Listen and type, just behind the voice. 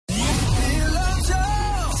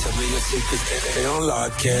They don't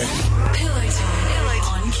like it. Pillow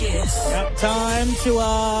Talk on Kiss. Yep, time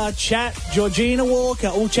to chat Georgina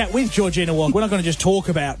Walker. We'll chat with Georgina Walker. We're not going to just talk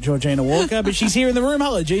about Georgina Walker, but she's here in the room.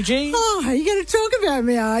 Hello, Gigi. Oh, are you going to talk about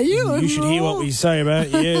me, are you? You should hear what we say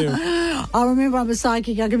about you. I remember I'm a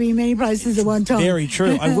psychic. I can be in many places at one time. Very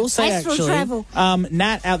true. I will say, Astral actually, travel.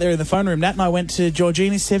 Nat out there in the phone room, Nat and I went to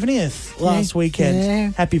Georgina's 70th last weekend.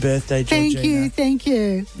 Yeah. Happy birthday, Georgina. Thank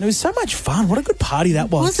you. It was so much fun. What a good party that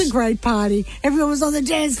was. It was a great party. Everyone was on the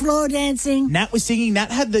dance floor dancing. Nat was singing. Nat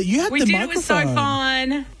had the microphone. It was so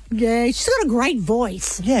fun. Yeah, she's got a great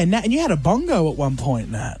voice. Yeah, Nat, and you had a bongo at one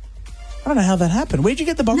point, Nat. I don't know how that happened. Where'd you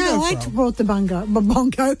get the bongo No, I from? brought the bongo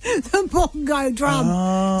drum.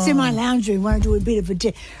 It's in my lounge room. Want to do a bit of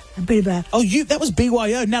a Oh, that was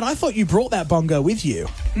BYO. Nat, I thought you brought that bongo with you.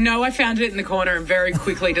 No, I found it in the corner and very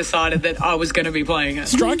quickly decided that I was going to be playing it.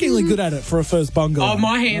 Strikingly good at it for a first bongo. Oh,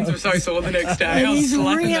 my hands were so sore the next day. I was He's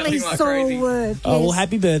slapping that really thing like sore crazy. word. Oh, well,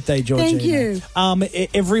 happy birthday, Georgina. Thank you.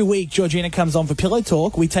 Every week, Georgina comes on for Pillow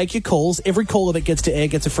Talk. We take your calls. Every caller that gets to air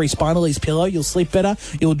gets a free Spinalese pillow. You'll sleep better.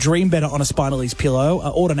 You'll dream better on a Spinalese pillow.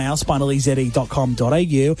 Order now, spinalese.com.au.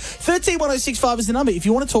 131065 is the number. If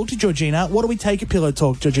you want to talk to Georgina, what do we take at Pillow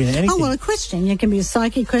Talk, Georgina? Anything? Oh, well, a question. It can be a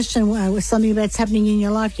psychic question with something that's happening in your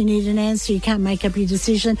life. You need an answer. You can't make up your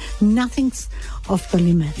decision. Nothing's off the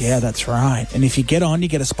limits. Yeah, that's right. And if you get on, you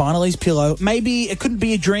get a Spinalese pillow. Maybe it couldn't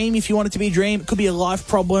be a dream if you want it to be a dream. It could be a life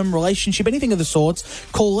problem, relationship, anything of the sorts.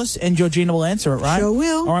 Call us and Georgina will answer it, right? Sure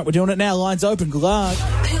will. All right, we're doing it now. Lines open. Good luck.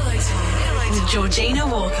 Pillow Talk with Georgina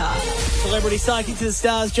Walker. Celebrity psychic to the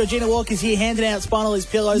stars. Georgina Walker's here handing out Spinalese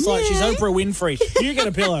pillows like she's Oprah Winfrey. You get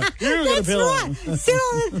a pillow. You get a pillow. That's right. Sit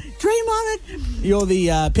on it. Dream on it. You're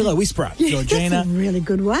the pillow whisperer, Georgina. That's a really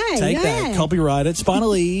good way. Take that. Copyright it.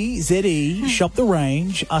 Spinalese, ZE, shop the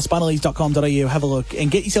range, spinalese.com.au. Have a look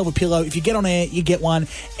and get yourself a pillow. If you get on air, you get one.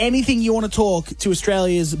 Anything you want to talk to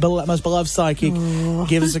Australia's most beloved psychic,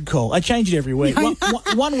 give us a call. I change it every week.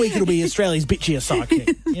 One week it'll be Australia's bitchiest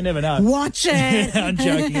psychic. You never know. Watch it. I'm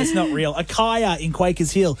joking. It's not real. Akaya in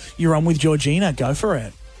Quakers Hill. You're on with Georgina. Go for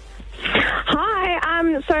it. Hi.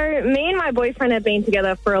 So me and my boyfriend have been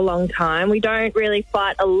together for a long time. We don't really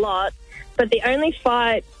fight a lot, but the only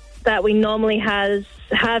fight that we normally have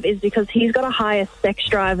is because he's got a higher sex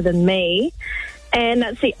drive than me, and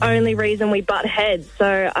that's the only reason we butt heads.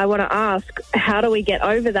 So I want to ask, how do we get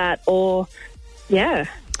over that? Or, does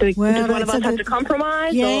one of us have to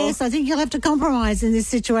compromise? Yes, I think you'll have to compromise in this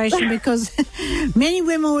situation because many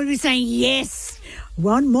women would be saying, yes,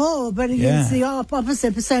 want more, but it's the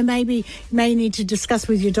opposite. So maybe you may need to discuss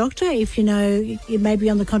with your doctor if you know you may be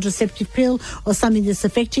on the contraceptive pill or something that's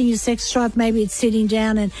affecting your sex drive. Maybe it's sitting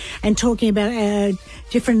down and talking about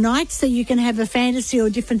different nights that you can have a fantasy or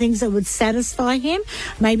different things that would satisfy him.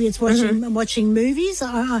 Maybe it's watching movies.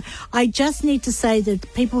 I just need to say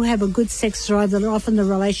that people who have a good sex drive, that often the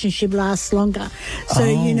relationship lasts longer. So,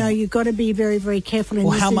 you've got to be very, very careful in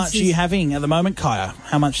this How much instance. are you having at the moment, Kaya?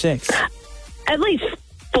 How much sex? At least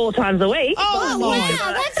 4 times a week. Oh, wow,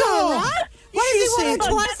 that's all right. What does he want,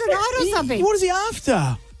 twice a night or something? What is he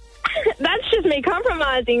after? That's just me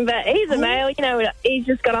compromising, but he's a male, he's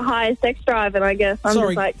just got a higher sex drive, and I guess I'm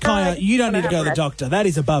Sorry, just like... Kaya, you don't need to go to the rest. doctor. That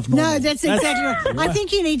is above normal. No, that's exactly right. I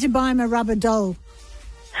think you need to buy him a rubber doll.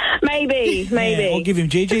 Maybe. Yeah, or give him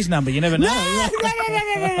Gigi's number. You never know.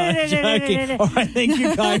 I'm joking. All right, thank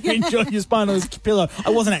you, Kaya. Enjoy your Spinalese pillow.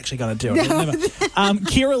 I wasn't actually going to do it. Never.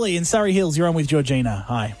 Kira Lee in Surrey Hills, you're on with Georgina.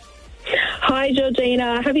 Hi. Hi,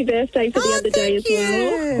 Georgina. Happy birthday for the other day as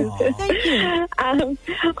well. Thank you.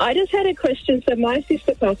 I just had a question. So my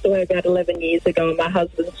sister passed away about 11 years ago, and my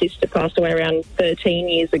husband's sister passed away around 13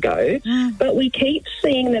 years ago. But we keep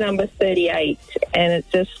seeing the number 38, and it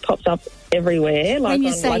just pops up everywhere. When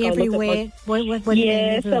you say everywhere, what do you mean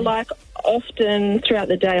everywhere? So like often throughout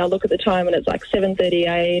the day I'll look at the time and it's like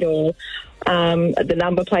 7:38 or the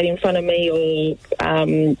number plate in front of me or,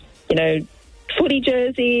 footy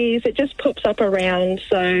jerseys. It just pops up around.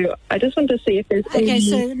 So I just wanted to see if there's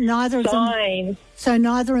any neither of sign. them. So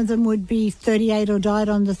neither of them would be 38 or died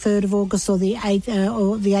on the 3rd of August or the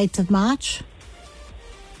 8th of March?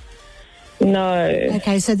 No.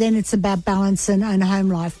 Okay, so then it's about balance and home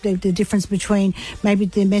life. The difference between maybe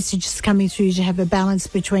the message is coming through to have a balance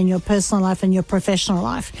between your personal life and your professional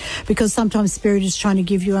life, because sometimes Spirit is trying to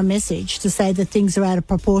give you a message to say that things are out of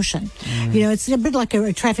proportion. It's a bit like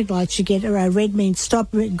a traffic light. You get red means stop,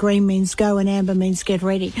 green means go, and amber means get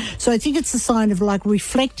ready. So I think it's a sign of like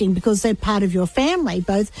reflecting, because they're part of your family,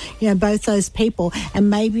 both those people, and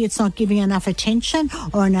maybe it's not giving enough attention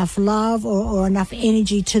or enough love or enough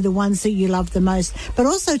energy to the ones that you love the most. But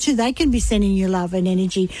also, too, they can be sending you love and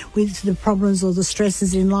energy with the problems or the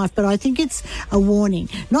stresses in life. But I think it's a warning,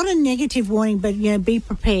 not a negative warning, but, be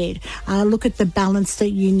prepared. Look at the balance that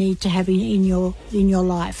you need to have in your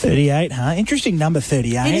life. 38, huh? Interesting number,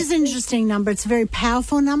 38. It is an interesting number. It's a very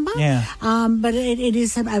powerful number. Yeah. But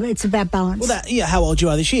it's about balance. Well, how old you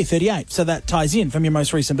are this year, 38. So that ties in from your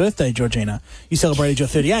most recent birthday, Georgina. You celebrated your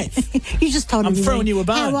 38th. You just told me. I'm throwing you a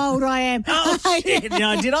bone. How old I am. Oh, shit.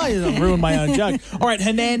 No, did I? I ruined my own joke. All right,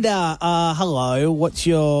 Hernanda, hello. What's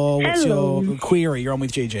your query? You're on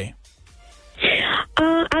with Gigi.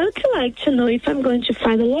 I would like to know if I'm going to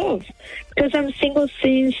find love, because I'm single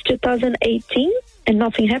since 2018 and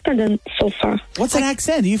nothing happened so far. What's that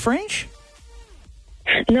accent? Are you French?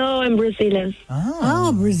 No, I'm Brazilian.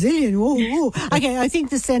 Oh, Brazilian. Ooh. Okay, I think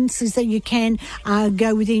the sense is that you can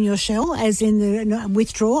go within your shell, as in the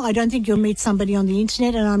withdraw. I don't think you'll meet somebody on the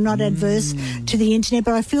internet, and I'm not adverse to the internet,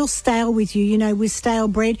 but I feel stale with you. With stale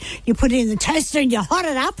bread, you put it in the toaster and you hot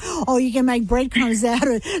it up, or you can make breadcrumbs out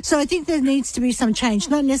of it. So I think there needs to be some change,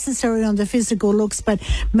 not necessarily on the physical looks, but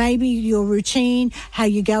maybe your routine, how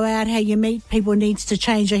you go out, how you meet people needs to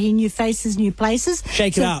change. I hear new faces, new places.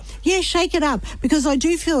 Shake it up. Yeah, shake it up, because I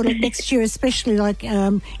do feel like next year, especially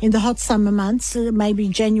in the hot summer months, maybe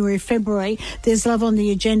January, February, there's love on the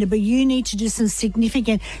agenda, but you need to do some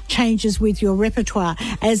significant changes with your repertoire,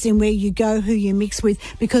 as in where you go, who you mix with,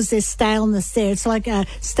 because there's staleness there. It's like a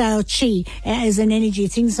stale chi as an energy.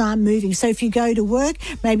 Things aren't moving. So if you go to work,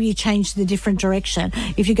 maybe you change the different direction.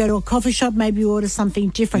 If you go to a coffee shop, maybe you order something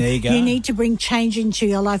different. There you go. You need to bring change into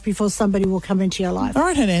your life before somebody will come into your life. All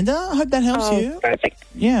right, Hernanda, I hope that helps you. Perfect.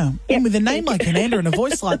 Yeah. And with a name like Hernanda and a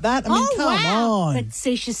voice like that, I mean, come on. But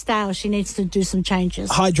see, she's stale. She needs to do some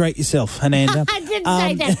changes. Hydrate yourself, Hernanda. I didn't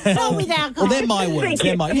say that. Not with alcohol. Well, they're my words.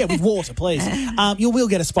 With water, please. You will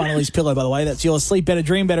get a Spinal Ease pillow, by the way. That's yours. Sleep better,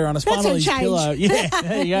 dream better on a Spinal Ease change. pillow. Yeah,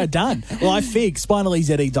 there you go. Done. Life Fig,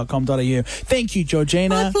 spinalease.com.au. Thank you,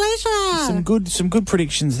 Georgina. My pleasure. Some good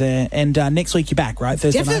predictions there. And next week you're back, right?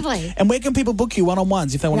 Thursday Definitely. night. And where can people book you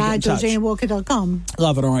one-on-ones if they want to get in touch? GeorginaWalker.com.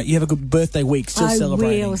 Love it. All right. You have a good birthday week. Still I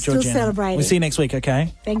celebrating, will. Still Georgina. celebrating. We'll see you next week,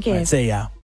 okay? Thank you. All right, see ya.